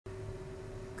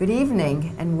Good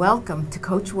evening and welcome to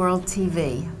Coach World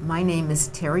TV. My name is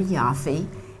Terry Yoffe,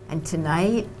 and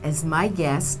tonight as my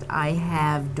guest I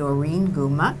have Doreen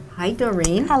Guma. Hi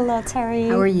Doreen. Hello Terry.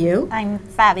 How are you? I'm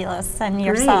fabulous. And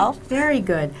yourself? Great. Very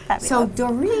good. Fabulous. So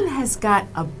Doreen has got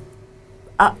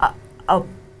a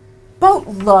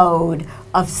boatload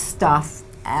of stuff.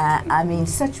 I mean,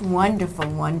 such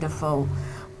wonderful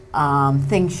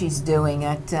things she's doing.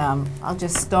 I'll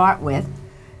just start with,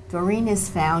 Doreen is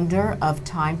founder of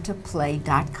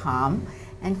TimeToPlay.com,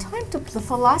 and the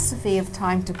philosophy of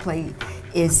Time to Play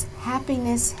is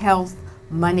happiness, health,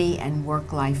 money, and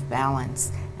work-life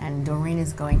balance. And Doreen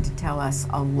is going to tell us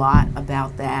a lot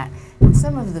about that and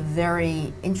some of the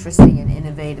very interesting and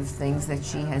innovative things that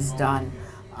she has done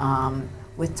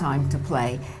with Time to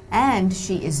Play. And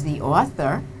she is the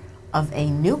author of a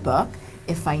new book,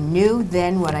 If I Knew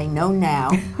Then What I Know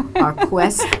Now,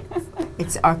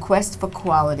 It's our quest for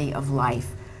quality of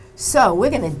life. So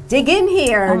we're going to dig in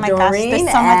here, oh my Doreen.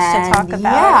 Gosh, there's so much to talk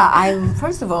about. Yeah,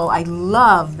 first of all, I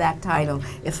love that title.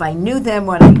 If I knew then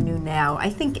what I knew now.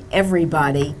 I think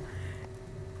everybody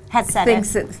has said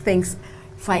thinks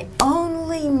if I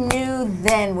only knew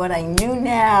then what I knew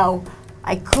now,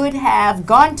 I could have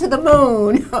gone to the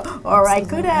moon, or I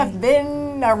could have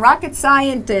been a rocket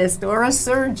scientist or a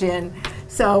surgeon.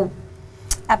 So.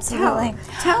 Absolutely.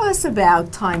 Tell us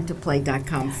about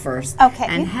TimeToPlay.com first. Okay.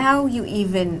 And how you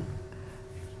even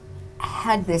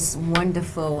had this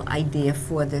wonderful idea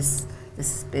for this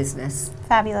business.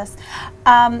 Fabulous.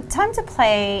 Time to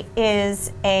Play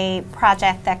is a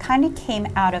project that kind of came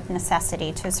out of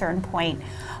necessity to a certain point.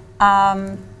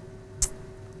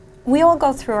 We all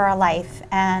go through our life,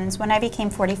 and when I became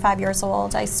 45 years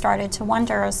old, I started to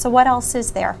wonder, so what else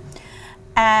is there?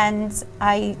 And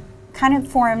I kind of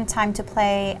formed Time to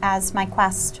Play as my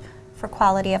quest for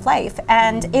quality of life.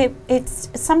 And it's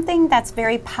something that's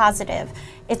very positive.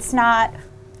 It's not,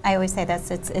 I always say this,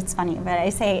 it's funny, but I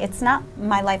say it's not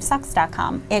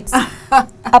mylifesucks.com. It's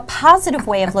a positive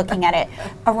way of looking at it,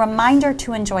 a reminder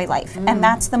to enjoy life. And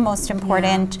that's the most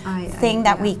important thing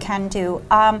that we can do.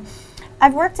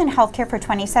 I've worked in healthcare for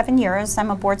 27 years. I'm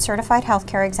a board certified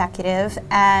healthcare executive,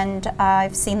 and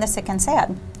I've seen the sick and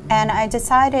sad. And I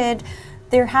decided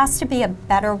there has to be a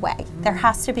better way. There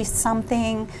has to be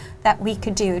something that we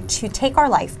could do to take our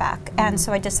life back. And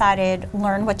so I decided,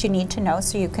 learn what you need to know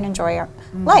so you can enjoy your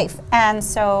life. And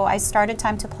so I started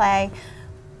Time to Play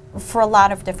for a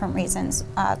lot of different reasons.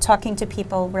 Talking to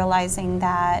people, realizing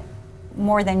that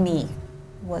more than me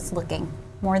was looking,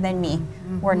 more than me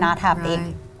were not happy.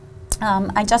 Right.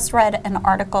 I just read an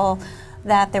article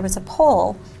that there was a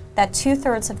poll that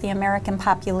 2/3 of the American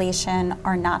population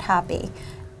are not happy.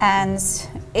 And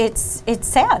it's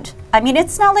sad. I mean,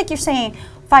 it's not like you're saying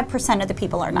 5% of the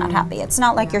people are not happy. It's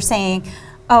not like you're saying,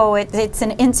 oh, it's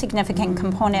an insignificant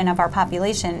component of our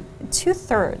population.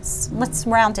 2/3, let's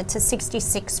round it to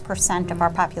 66% of our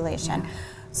population.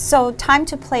 So Time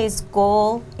to Play's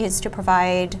goal is to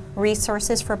provide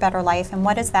resources for a better life. And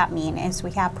what does that mean? Is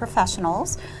we have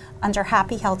professionals under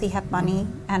happy, healthy, have money,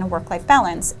 and a work-life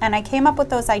balance. And I came up with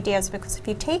those ideas because if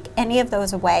you take any of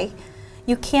those away,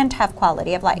 you can't have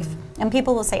quality of life. And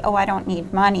people will say, oh, I don't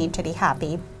need money to be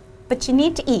happy. But you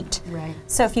need to eat. Right.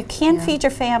 So if you can't feed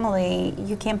your family,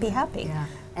 you can't be happy. Yeah.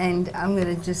 And I'm going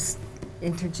to just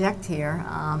interject here.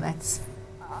 It's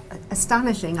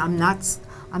astonishing. I'm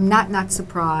not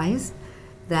surprised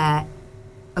that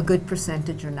a good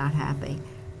percentage are not happy.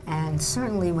 And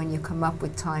certainly when you come up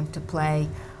with Time to Play,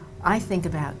 I think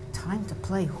about Time to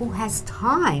Play. Who has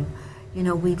time? You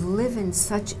know, we live in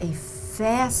such a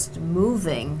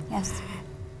fast-moving,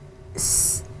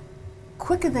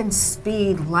 quicker than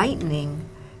speed, lightning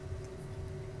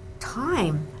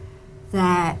time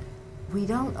that we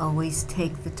don't always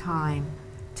take the time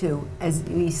to, as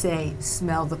we say,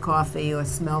 smell the coffee or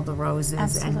smell the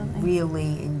roses and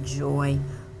really enjoy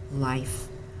life.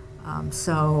 I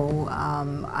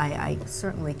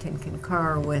certainly can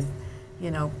concur with, you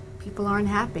know, people aren't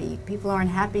happy. People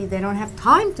aren't happy. They don't have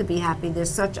time to be happy. They're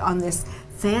such on this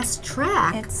fast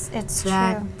track it's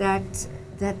that, true.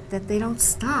 that they don't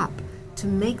stop to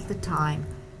make the time.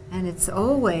 And it's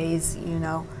always, you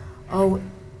know,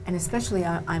 and especially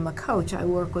I'm a coach. I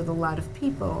work with a lot of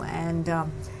people, and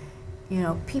you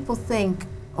know, people think,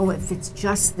 oh, if it's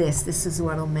just this is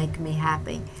what'll make me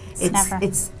happy.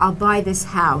 It's I'll buy this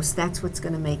house. That's what's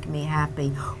going to make me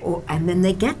happy. And then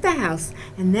they get the house,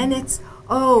 and then it's,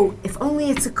 oh, if only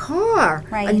it's a car,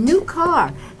 a new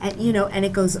car, and you know, and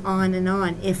it goes on and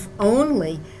on. If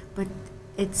only, but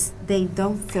they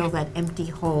don't fill that empty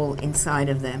hole inside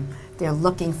of them. They're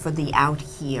looking for the out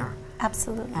here.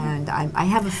 Absolutely. And I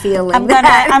have a feeling I'm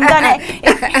gonna.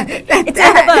 It's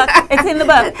in the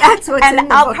book. That's what's and in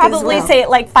the I'll book probably as well. say it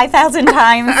like 5,000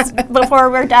 times before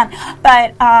we're done.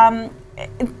 But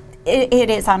it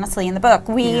is honestly in the book.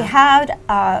 We had,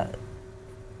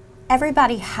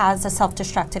 everybody has a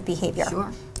self-destructive behavior.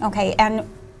 Sure. Okay, and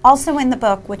also in the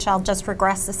book, which I'll just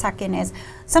regress a second, is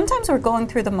sometimes we're going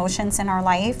through the motions in our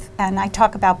life, and I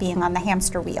talk about being on the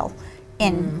hamster wheel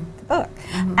in the book.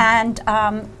 And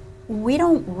we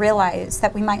don't realize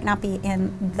that we might not be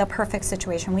in the perfect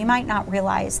situation. We might not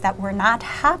realize that we're not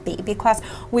happy because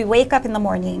we wake up in the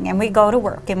morning and we go to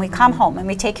work and we come home and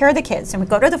we take care of the kids and we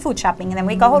go to the food shopping and then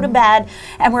we go to bed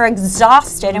and we're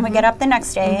exhausted and we get up the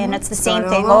next day and it's the same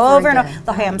thing over and over,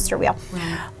 the hamster wheel.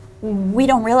 We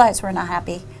don't realize we're not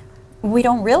happy. We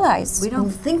don't realize. We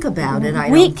don't think about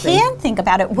it, We can't think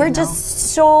about it. We're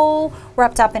just so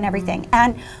wrapped up in everything.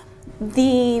 And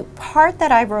the part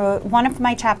that I wrote, one of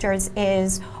my chapters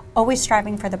is always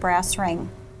striving for the brass ring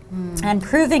and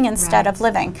proving instead of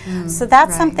living. So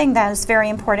that's something that is very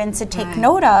important to take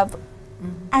note of.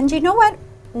 And you know what?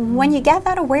 When you get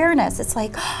that awareness, it's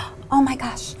like, oh my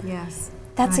gosh,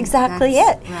 that's exactly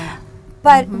it.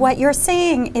 But what you're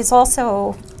saying is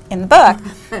also in the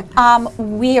book,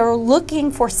 we are looking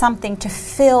for something to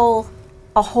fill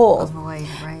a hole. A void,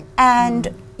 right.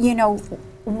 And, you know,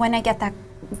 when I get that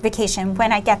vacation,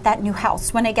 when I get that new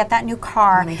house, when I get that new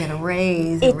car, when I get a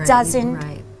raise, it doesn't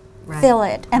fill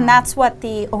it. And that's what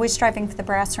the Always Striving for the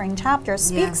Brass Ring chapter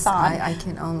speaks on. I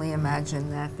can only imagine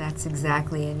that. That's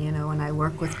exactly, and you know, when I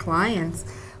work with clients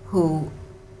who,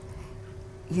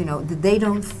 you know, they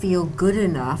don't feel good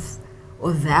enough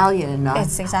or valued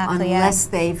enough unless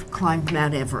they've climbed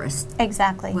Mount Everest.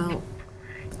 Exactly. Well,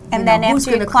 and then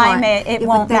after you climb it, it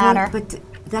won't matter. But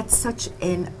that's such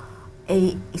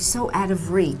so out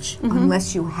of reach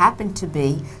unless you happen to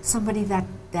be somebody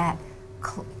that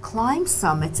climbs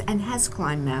summits and has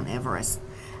climbed Mount Everest.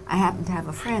 I happen to have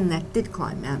a friend that did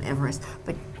climb Mount Everest,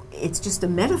 but it's just a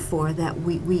metaphor that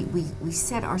we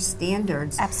set our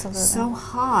standards so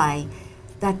high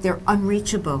that they're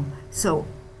unreachable. So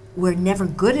we're never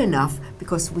good enough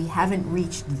because we haven't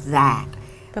reached that.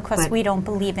 Because we don't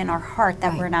believe in our heart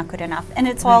that we're not good enough. And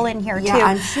it's all in here, too. Yeah,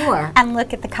 I'm sure. And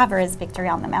look at the cover is Victory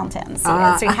on the Mountains.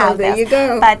 Yes, we have there you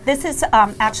go. But this is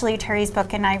actually Terry's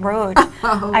book, and I wrote,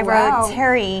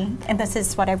 Terry, and this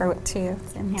is what I wrote to you.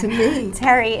 To me.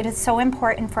 Terry, it is so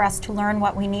important for us to learn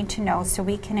what we need to know so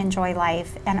we can enjoy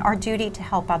life, and our duty to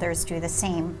help others do the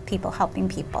same, people helping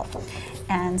people.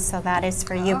 And so that is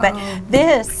for you. But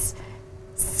this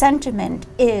sentiment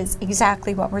is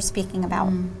exactly what we're speaking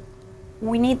about.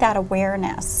 We need that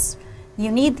awareness.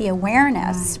 You need the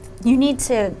awareness. You need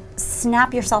to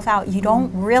snap yourself out. You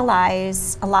don't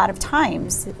realize a lot of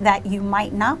times that you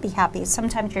might not be happy.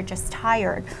 Sometimes you're just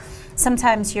tired.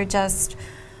 Sometimes you're just,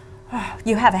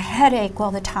 you have a headache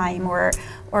all the time, or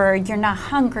you're not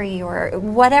hungry, or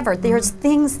whatever. There's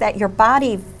things that your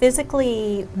body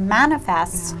physically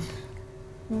manifests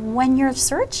when you're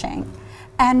searching.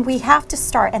 And we have to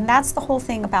start, and that's the whole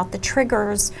thing about the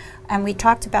triggers, and we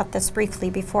talked about this briefly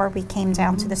before we came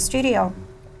down to the studio,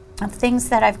 of things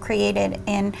that I've created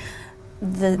in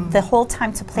the whole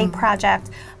Time to Play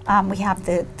project. We have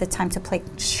the Time to Play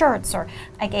shirts, or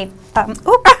I gave,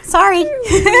 sorry,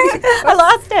 I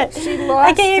lost it. She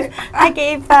lost I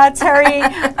gave Terry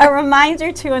a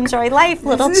reminder to enjoy life,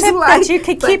 little tip that you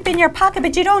could keep in your pocket,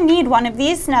 but you don't need one of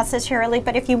these necessarily,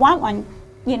 but if you want one,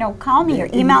 you know, call me or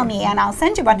email me and I'll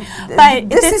send you one. But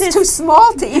this is too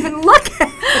small to even look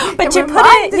at. But you put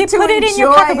it in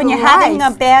your pocket when you're having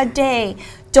a bad day.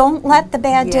 Don't let the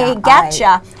bad day get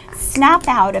you. Snap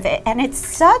out of it. And it's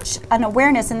such an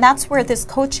awareness, and that's where this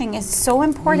coaching is so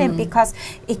important, because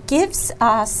it gives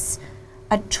us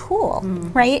a tool,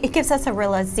 right? It gives us a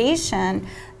realization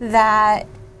that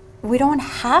we don't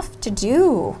have to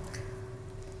do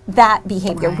that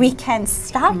behavior. We can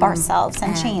stop ourselves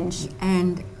and change.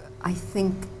 And I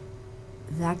think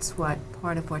that's what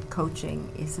part of what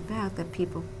coaching is about, that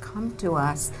people come to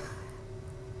us,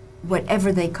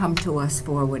 whatever they come to us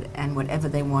for and whatever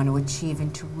they want to achieve,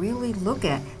 and to really look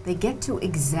at, they get to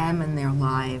examine their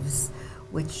lives,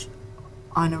 which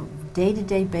on a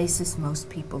day-to-day basis most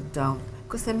people don't,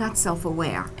 because they're not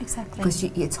self-aware. Exactly. Because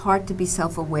it's hard to be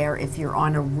self-aware if you're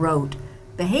on a rote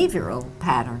behavioral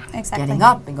pattern, getting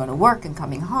up and going to work and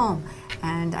coming home.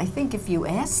 And I think if you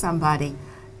ask somebody,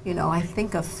 you know, I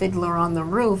think of Fiddler on the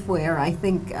Roof, where I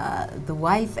think the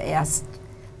wife asked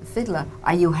the fiddler,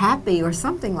 "Are you happy?" or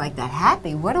something like that.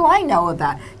 Happy? What do I know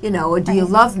about, you know, or do you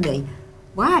love me?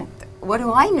 What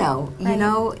do I know? You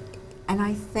know, and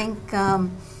I think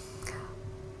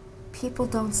people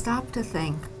don't stop to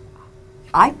think,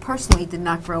 I personally did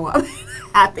not grow up in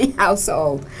a happy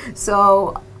household,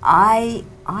 so I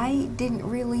didn't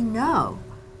really know.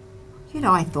 You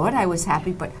know, I thought I was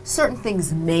happy, but certain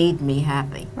things made me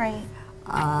happy. Right.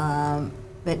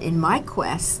 But in my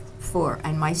quest for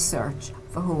and my search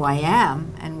for who I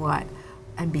am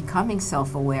and becoming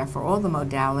self-aware for all the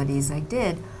modalities I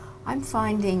did, I'm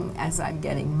finding as I'm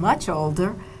getting much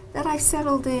older that I've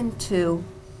settled into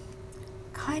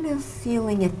kind of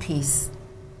feeling at peace.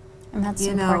 And that's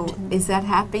you important. know, is that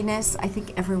happiness? I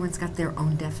think everyone's got their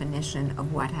own definition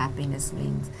of what happiness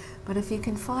means. But if you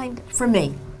can find, for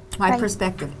me, my Right.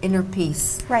 perspective, inner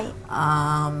peace, Right.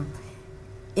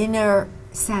 Inner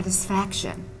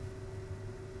satisfaction.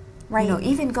 Right. You know,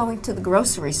 even going to the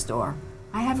grocery store,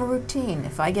 I have a routine.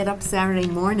 If I get up Saturday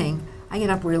morning, I get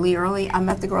up really early. I'm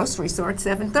at the grocery store at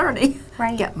 7:30.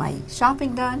 Right. Get my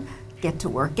shopping done, get to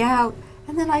work out,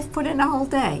 and then I've put in a whole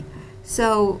day.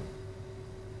 So,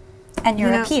 And you're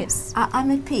you know, at peace. I'm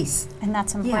at peace. And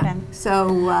that's Yeah. important.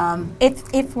 So,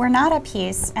 If we're not at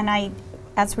peace, and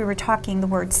as we were talking, the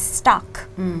word stuck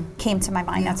came to my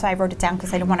mind. Yeah. That's why I wrote it down,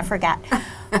 because I didn't want to forget.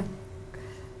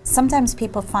 Sometimes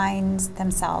people find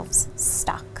themselves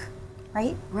stuck,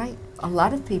 right? right, a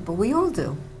lot of people, we all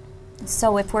do.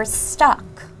 So if we're stuck,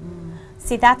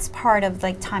 see, that's part of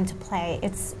like time to play.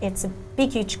 It's a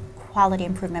big, huge quality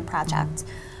improvement project.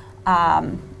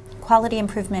 Quality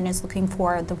improvement is looking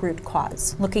for the root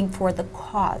cause, looking for the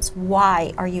cause.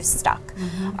 Why are you stuck?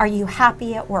 Are you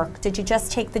happy at work? Did you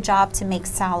just take the job to make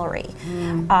salary?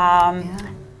 Yeah.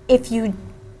 If you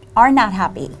are not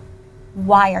happy,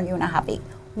 why are you not happy?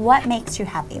 What makes you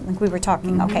happy? Like we were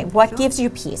talking, okay, what Sure. gives you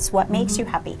peace? What makes you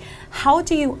happy? How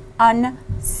do you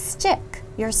unstick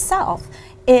yourself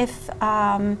if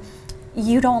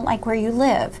you don't like where you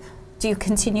live? Do you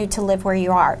continue to live where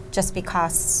you are just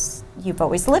because you've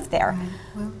always lived there? Right.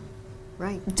 Well,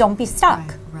 right. Don't be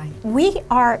stuck. Right. We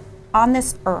are on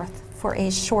this earth for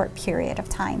a short period of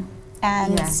time.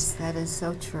 And Yes, that is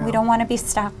so true. we don't want to be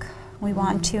stuck. We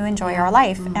want to enjoy our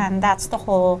life. And that's the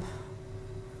whole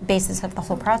basis of the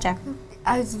whole project.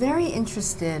 I was very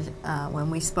interested when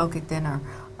we spoke at dinner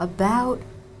about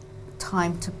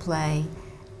time to play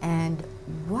and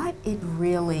what it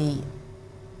really,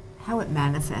 how it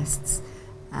manifests.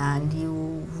 And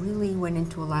you really went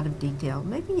into a lot of detail.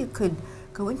 Maybe you could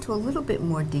go into a little bit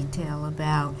more detail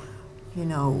about, you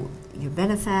know, your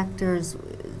benefactors,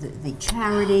 the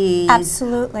charities.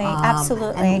 Absolutely,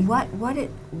 absolutely. And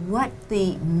what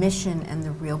the mission and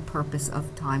the real purpose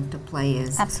of Time to Play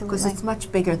is. Absolutely. Because it's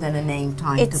much bigger than a name,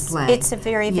 Time to Play. It's a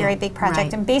very, very Yeah, big project.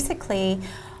 right. And basically,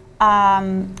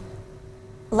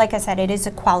 like I said, it is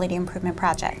a quality improvement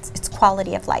project. It's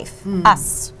quality of life,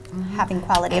 us having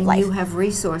quality And of life. you have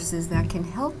resources that can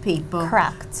help people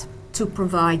Correct. to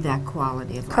provide that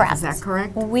quality of life. Correct. Is that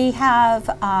correct? We have,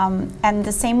 and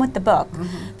the same with the book.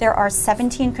 There are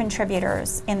 17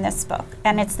 contributors in this book,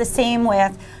 and it's the same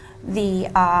with the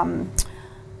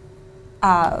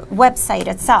website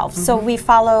itself. So we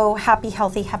follow Happy,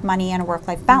 Healthy, Have Money, and a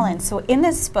Work-Life Balance. So in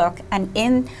this book and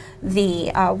in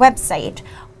the website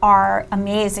are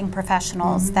amazing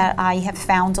professionals that I have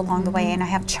found along the way and I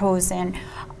have chosen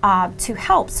to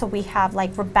help. So we have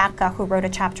like Rebecca, who wrote a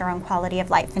chapter on quality of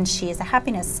life, and she is a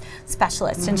happiness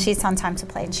specialist, and she's on Time to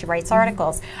Play, and she writes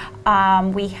articles.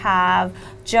 We have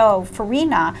Joe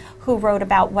Farina, who wrote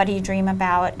about what do you dream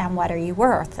about and what are you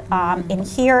worth in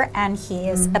here, and he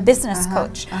is a business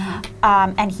coach,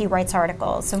 and he writes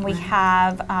articles. And we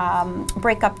have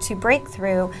Break Up to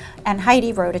Breakthrough, and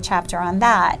Heidi wrote a chapter on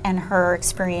that and her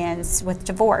experience with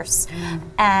divorce.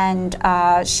 And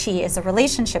she is a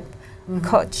relationship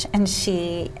coach, and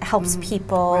she helps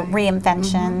people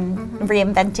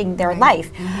reinventing their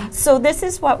life. So this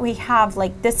is what we have,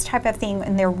 like this type of thing,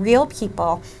 and they're real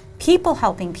people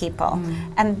helping people,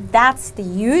 and that's the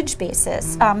huge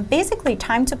basis. Basically,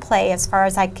 Time to Play, as far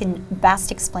as I can best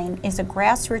explain, is a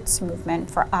grassroots movement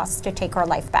for us to take our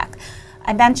life back.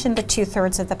 I mentioned that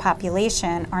 2/3 of the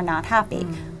population are not happy.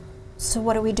 So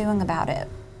what are we doing about it?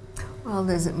 Well,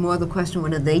 there's more the question,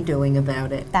 what are they doing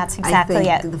about it? That's exactly I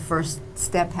think it. the first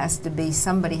step has to be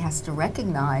somebody has to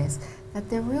recognize that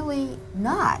they're really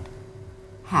not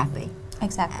happy.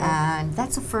 Exactly. And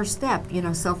that's a first step, you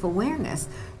know, self-awareness.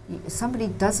 Somebody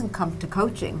doesn't come to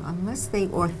coaching unless they,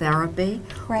 or therapy,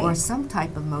 or Right. some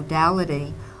type of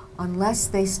modality, unless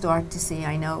they start to see,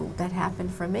 I know that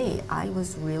happened for me. I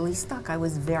was really stuck. I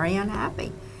was very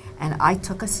unhappy. And I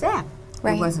took a step.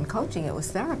 Right. It wasn't coaching, it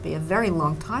was therapy a very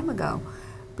long time ago.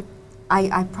 But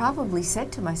I probably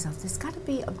said to myself, there's got to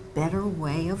be a better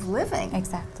way of living.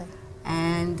 Exactly.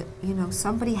 And, you know,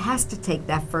 somebody has to take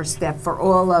that first step for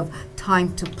all of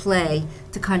time to play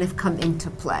to kind of come into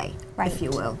play, if you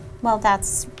will. Well,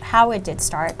 that's how it did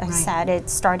start. I said it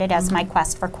started as my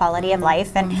quest for quality of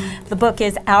life, and the book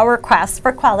is our quest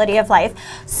for quality of life.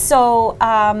 So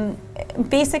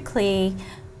basically,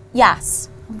 yes,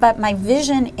 but my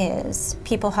vision is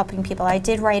people helping people. I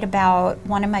did write about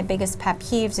one of my biggest pet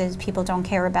peeves is people don't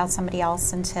care about somebody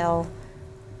else until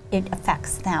it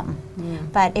affects them.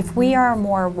 But if we are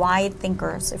more wide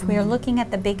thinkers, if we are looking at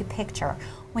the big picture,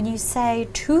 when you say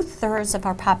 2/3 of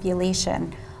our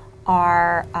population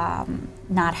are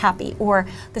not happy, or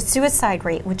the suicide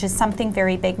rate, which is something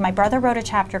very big. My brother wrote a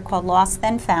chapter called Lost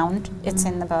Then Found. It's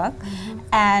in the book.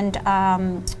 And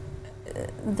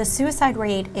the suicide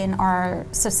rate in our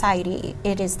society,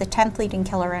 it is the 10th leading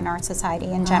killer in our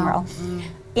society in general.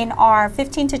 In our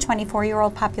 15 to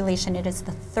 24-year-old population, it is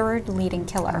the 3rd leading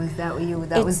killer. Was that what you?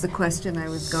 That was the question I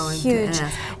was going to ask.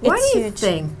 Why do you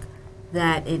think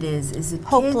that it is? Is it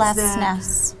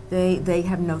hopelessness? Kids that they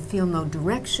have feel no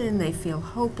direction. They feel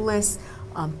hopeless.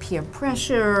 Peer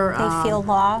pressure. They feel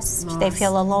lost. They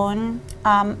feel alone.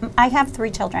 I have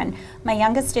 3 children. My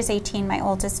youngest is 18. My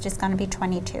oldest is going to be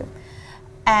 22,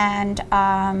 and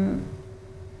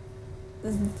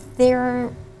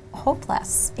they're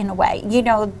hopeless in a way. You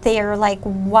know, they're like,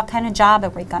 what kind of job are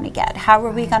we going to get? How are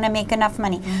we going to make enough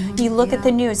money? You look at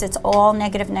the news, it's all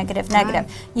negative, negative, negative.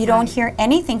 You don't hear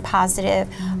anything positive.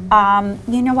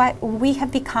 You know what? We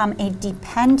have become a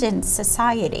dependent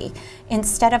society.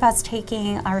 Instead of us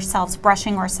taking ourselves,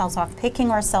 brushing ourselves off, picking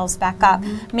ourselves back up,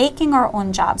 making our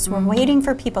own jobs, we're waiting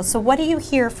for people. So what do you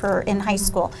hear for in high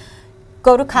school?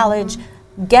 Go to college,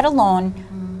 get a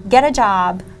loan, get a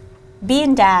job, be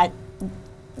in debt,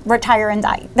 retire and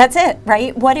die. That's it,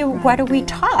 right? What are we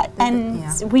taught? And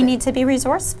we need to be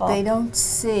resourceful. They don't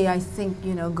see, I think,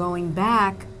 you know, going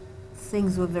back,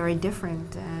 things were very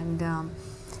different, and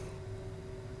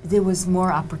there was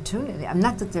more opportunity.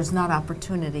 Not that there's not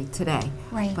opportunity today,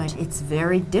 but it's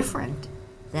very different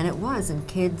than it was. And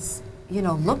kids, you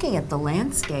know, looking at the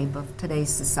landscape of today's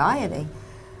society,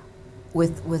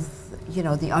 with you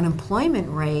know, the unemployment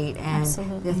rate, and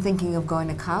they're thinking of going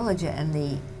to college, and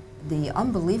the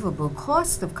unbelievable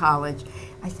cost of college,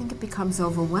 I think it becomes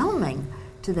overwhelming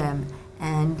to them.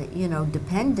 And, you know,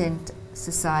 dependent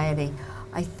society,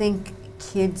 I think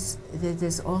kids,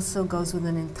 this also goes with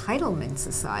an entitlement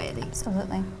society.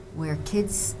 Absolutely. Where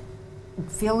kids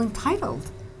feel entitled.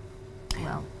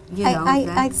 Well, you know,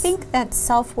 I think that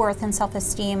self-worth and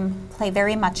self-esteem play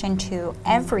very much into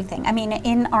everything. I mean,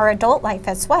 in our adult life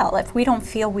as well. If we don't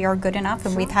feel we are good enough,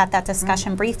 and we've had that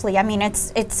discussion briefly, I mean,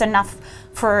 it's enough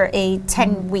for a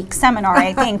 10-week seminar,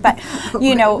 I think. But,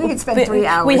 you know, we could spend 3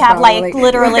 hours. We have like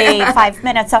literally 5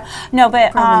 minutes. So, no,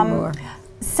 but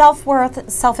self-worth,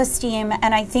 self-esteem,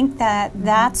 and I think that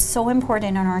that's so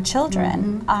important in our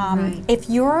children. If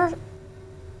you're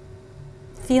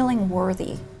feeling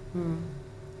worthy,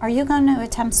 are you going to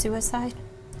attempt suicide?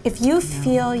 If you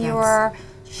feel you're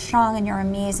strong and you're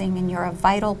amazing and you're a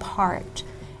vital part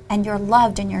and you're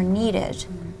loved and you're needed,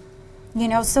 you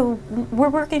know, so we're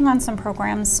working on some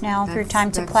programs now through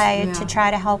Time to Play to try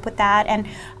to help with that. And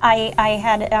I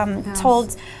had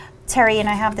told Terry, and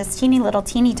I have this teeny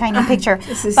tiny picture.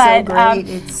 This is so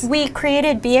great. We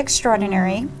created Be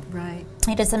Extraordinary.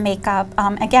 It is a makeup.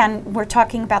 Again, we're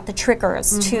talking about the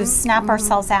triggers to snap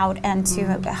ourselves out and to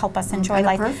help us enjoy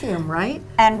life. And a perfume, right?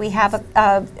 And we have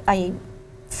a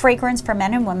fragrance for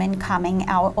men and women coming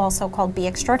out also called Be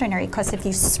Extraordinary, because if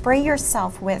you spray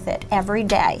yourself with it every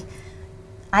day,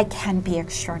 I can be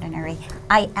extraordinary.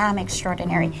 I am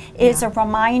extraordinary. It is a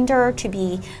reminder to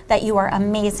be that you are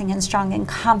amazing and strong and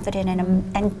confident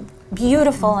and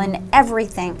beautiful and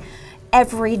everything.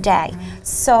 Every day.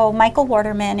 So Michael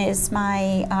Waterman is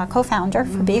my co-founder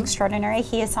for Be Extraordinary.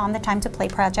 He is on the Time to Play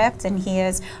project, and he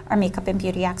is our makeup and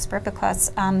beauty expert,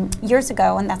 because years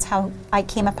ago, and that's how I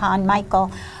came upon Michael,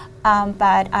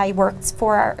 but I worked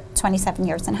for 27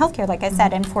 years in healthcare, like I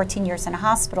said, and 14 years in a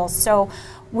hospital. So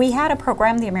we had a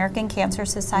program the American Cancer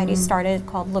Society started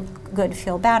called Look Good,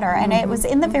 Feel Better, and it was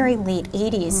in the very late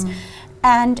 80s.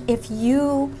 And if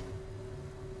you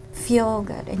feel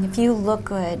good and if you look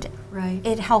good,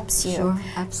 it helps you. Sure,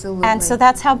 absolutely. And so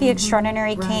that's how Be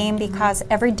Extraordinary came, because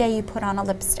every day you put on a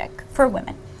lipstick for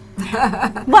women.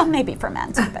 Well, maybe for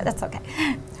men too, but that's okay.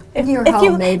 If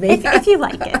you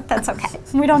like it, that's okay.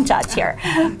 We don't judge here.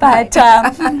 But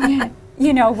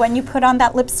you know, when you put on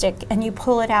that lipstick and you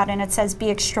pull it out and it says Be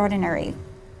Extraordinary,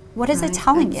 what is it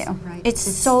telling you? It's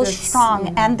so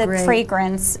strong, and the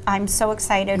fragrance I'm so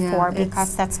excited for,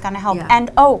 because that's going to help.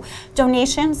 And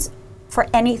donations for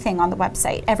anything on the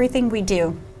website, everything we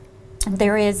do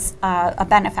there is a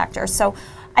benefactor. So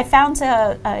I found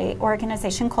a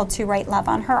organization called To Write Love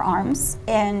on Her Arms,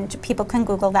 and people can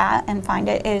Google that and find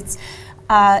it. It's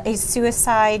a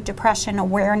suicide depression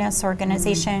awareness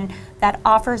organization that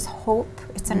offers hope.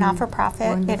 It's a not-for-profit.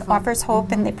 Wonderful. It offers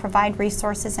hope, and they provide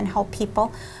resources and help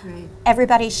people. Right.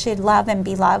 Everybody should love and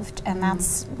be loved, and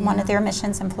that's one of their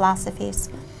missions and philosophies.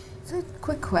 So,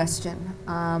 quick question.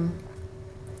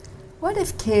 What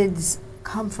if kids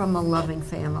come from a loving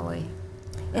family?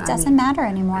 It doesn't matter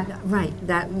anymore. Right,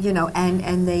 that, you know,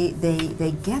 and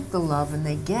they get the love, and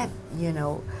they get, you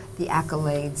know, the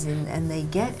accolades, and they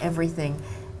get everything,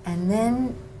 and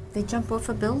then they jump off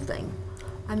a building.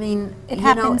 I mean, it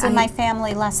happens in my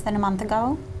family less than a month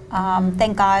ago.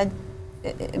 Thank God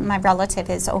my relative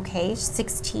is okay.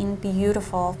 16,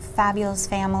 beautiful, fabulous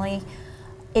family.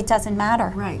 It doesn't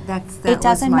matter. Right, that it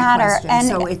doesn't was my matter. question. And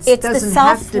so it's the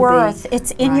self-worth.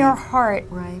 It's in your heart.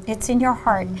 Right. It's in your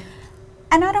heart.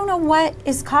 And I don't know what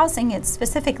is causing it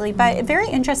specifically, but very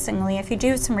interestingly, if you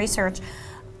do some research,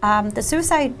 the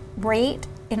suicide rate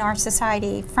in our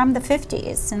society from the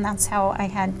 50s, and that's how I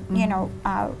had, you know,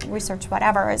 research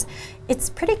whatever, is it's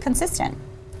pretty consistent.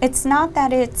 It's not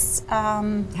that it's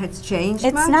has changed.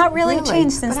 It's much? not really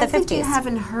changed since but the 50s. I think you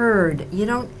haven't heard. You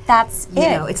don't. That's you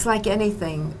it. know, it's like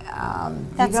anything.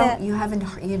 That's you don't, it. You haven't.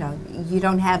 You know, you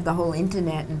don't have the whole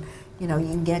internet, and you know, you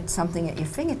can get something at your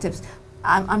fingertips.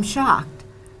 I'm shocked.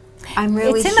 I'm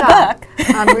really it's in shocked. the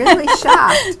book. I'm really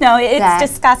shocked. No, it's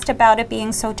discussed about it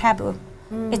being so taboo.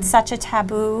 It's such a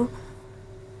taboo.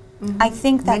 I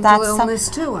think that Mental that's illness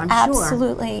too, I'm sure.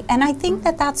 Absolutely. And I think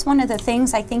that that's one of the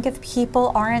things. I think if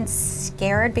people aren't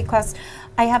scared, because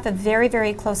I have a very,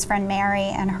 very close friend, Mary,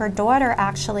 and her daughter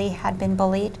actually had been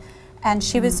bullied, and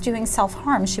she was doing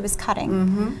self-harm. She was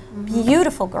cutting.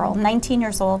 Beautiful girl, 19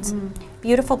 years old.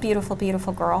 Beautiful, beautiful,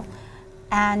 beautiful girl.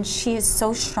 And she is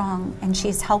so strong, and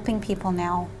she's helping people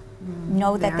now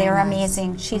know that Very they're nice.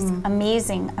 amazing. She's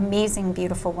amazing, amazing,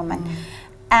 beautiful woman.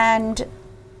 And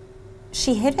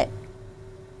she hid it.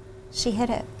 She hid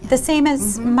it. The same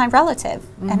as my relative,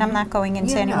 and I'm not going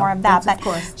into any more of that,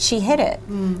 but she hid it.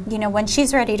 You know, when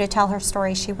she's ready to tell her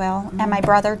story, she will. And my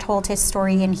brother told his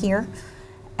story in here,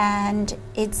 and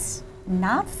it's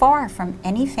not far from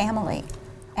any family.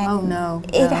 And oh no!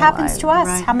 It happens to us.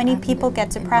 Right. How many people get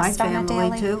depressed in my on a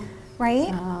family daily? Too.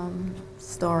 Right?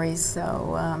 Stories.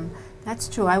 So that's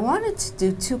true. I wanted to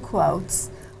do two quotes.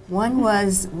 One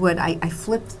was what I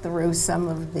flipped through some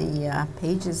of the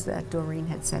pages that Doreen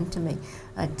had sent to me.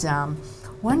 But,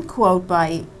 one quote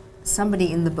by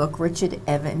somebody in the book, Richard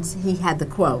Evans, he had the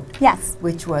quote. Yes.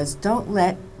 Which was, "Don't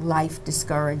let life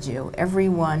discourage you.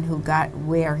 Everyone who got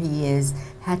where he is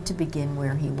had to begin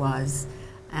where he was."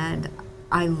 And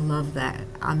I love that.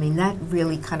 I mean, that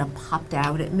really kind of popped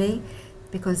out at me,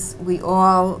 because we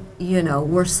all, you know,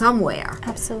 we're somewhere.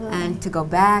 Absolutely. And to go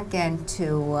back and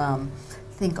to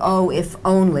think, oh, if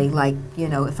only, like, you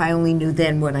know, if I only knew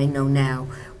then what I know now.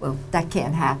 Well, that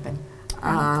can't happen.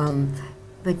 Right.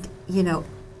 But, you know,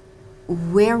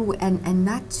 and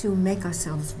not to make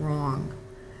ourselves wrong.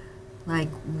 Like,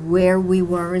 where we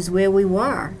were is where we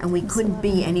were, and we couldn't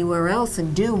be anywhere else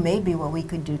and do maybe what we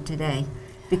could do today,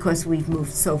 because we've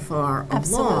moved so far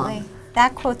Absolutely. along.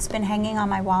 That quote's been hanging on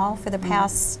my wall for the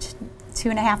past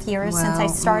 2.5 years since I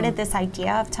started this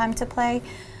idea of Time to Play,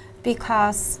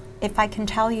 because if I can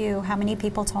tell you how many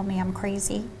people told me I'm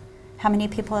crazy, how many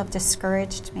people have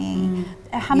discouraged me,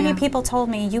 how many people told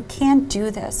me, you can't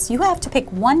do this, you have to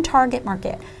pick one target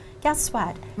market. Guess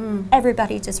what?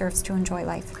 Everybody deserves to enjoy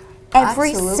life.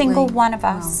 Every single one of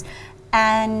us.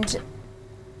 And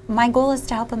my goal is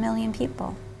to help 1 million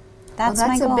people. That's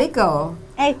my goal. That's a big goal.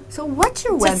 Hey, so what's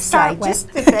your start website? with. Just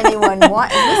if anyone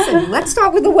wants, listen, let's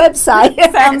start with the website.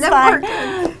 Sounds fun.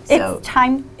 So It's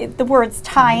time, the words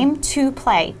Time to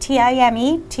Play,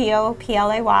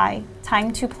 TIMETOPLAY,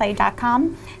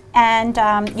 timetoplay.com. And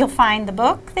you'll find the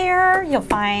book there, you'll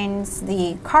find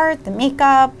the cart, the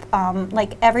makeup,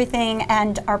 like everything,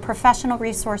 and our professional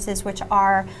resources, which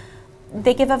are,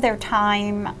 they give of their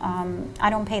time. I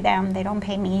don't pay them, they don't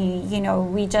pay me. You know,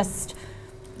 we just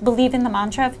believe in the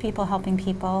mantra of people helping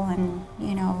people, and,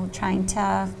 you know, trying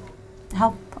to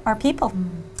help our people.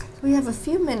 we have a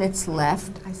few minutes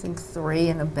left, I think 3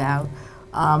 and about.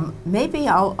 Maybe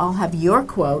I'll have your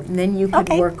quote, and then you could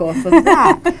work off of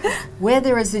that. Where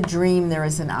there is a dream, there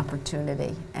is an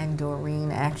opportunity. And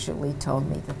Doreen actually told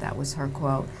me that that was her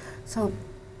quote. So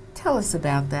tell us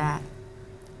about that.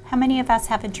 How many of us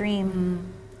have a dream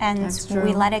and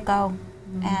we let it go?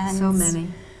 And so many.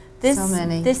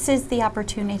 This is the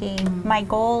opportunity. My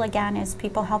goal, again, is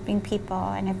people helping people.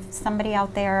 And if somebody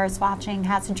out there is watching,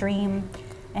 has a dream,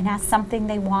 and has something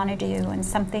they want to do and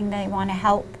something they want to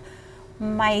help.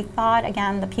 My thought,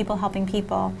 again, the people helping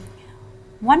people,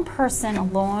 one person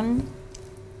alone,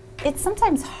 it's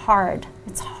sometimes hard.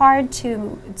 It's hard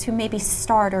to maybe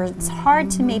start, or it's hard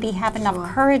to maybe have enough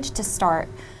courage to start.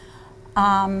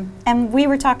 And we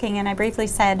were talking, and I briefly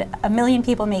said, 1 million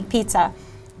people make pizza.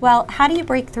 Well, how do you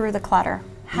break through the clutter?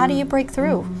 How do you break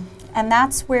through? And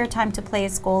that's where Time to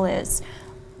Play's goal is.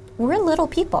 We're little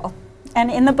people.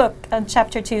 And in the book,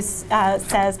 chapter 2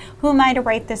 says, who am I to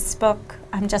write this book?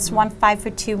 I'm just one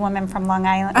 5'2" woman from Long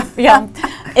Island.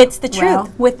 It's the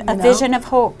truth, with a vision of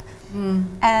hope.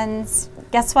 And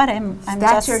guess what? I'm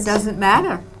Stature just, doesn't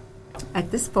matter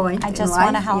at this point. I just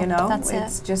want to help. You know, That's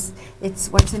it's it. just, it's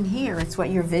what's in here. It's what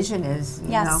your vision is.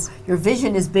 You Yes. know, your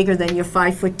vision is bigger than your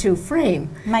 5'2" frame.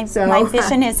 My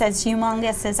vision is as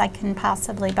humongous as I can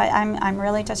possibly, but I'm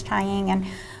really just trying. And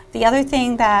the other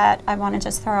thing that I want to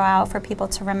just throw out for people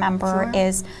to remember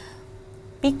is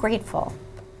be grateful.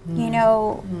 You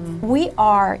know, we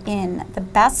are in the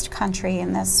best country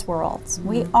in this world.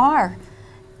 We are.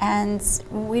 And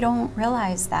we don't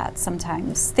realize that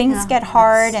sometimes. Things get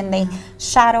hard and they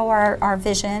shadow our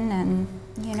vision, and,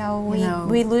 you know,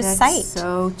 we lose sight. That's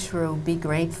so true. Be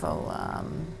grateful.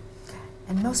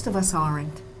 And most of us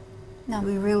aren't. No.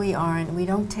 We really aren't. We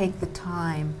don't take the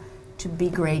time to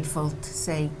be grateful, to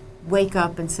say, wake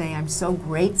up and say, I'm so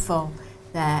grateful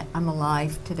that I'm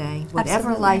alive today. Whatever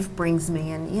Absolutely. life brings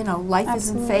me, and, you know, life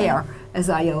Absolutely. isn't fair, as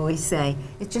I always say.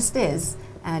 It just is.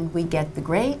 And we get the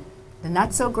great, the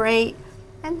not so great,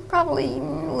 and probably a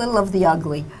little of the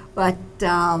ugly. But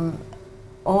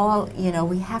all, you know,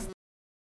 we have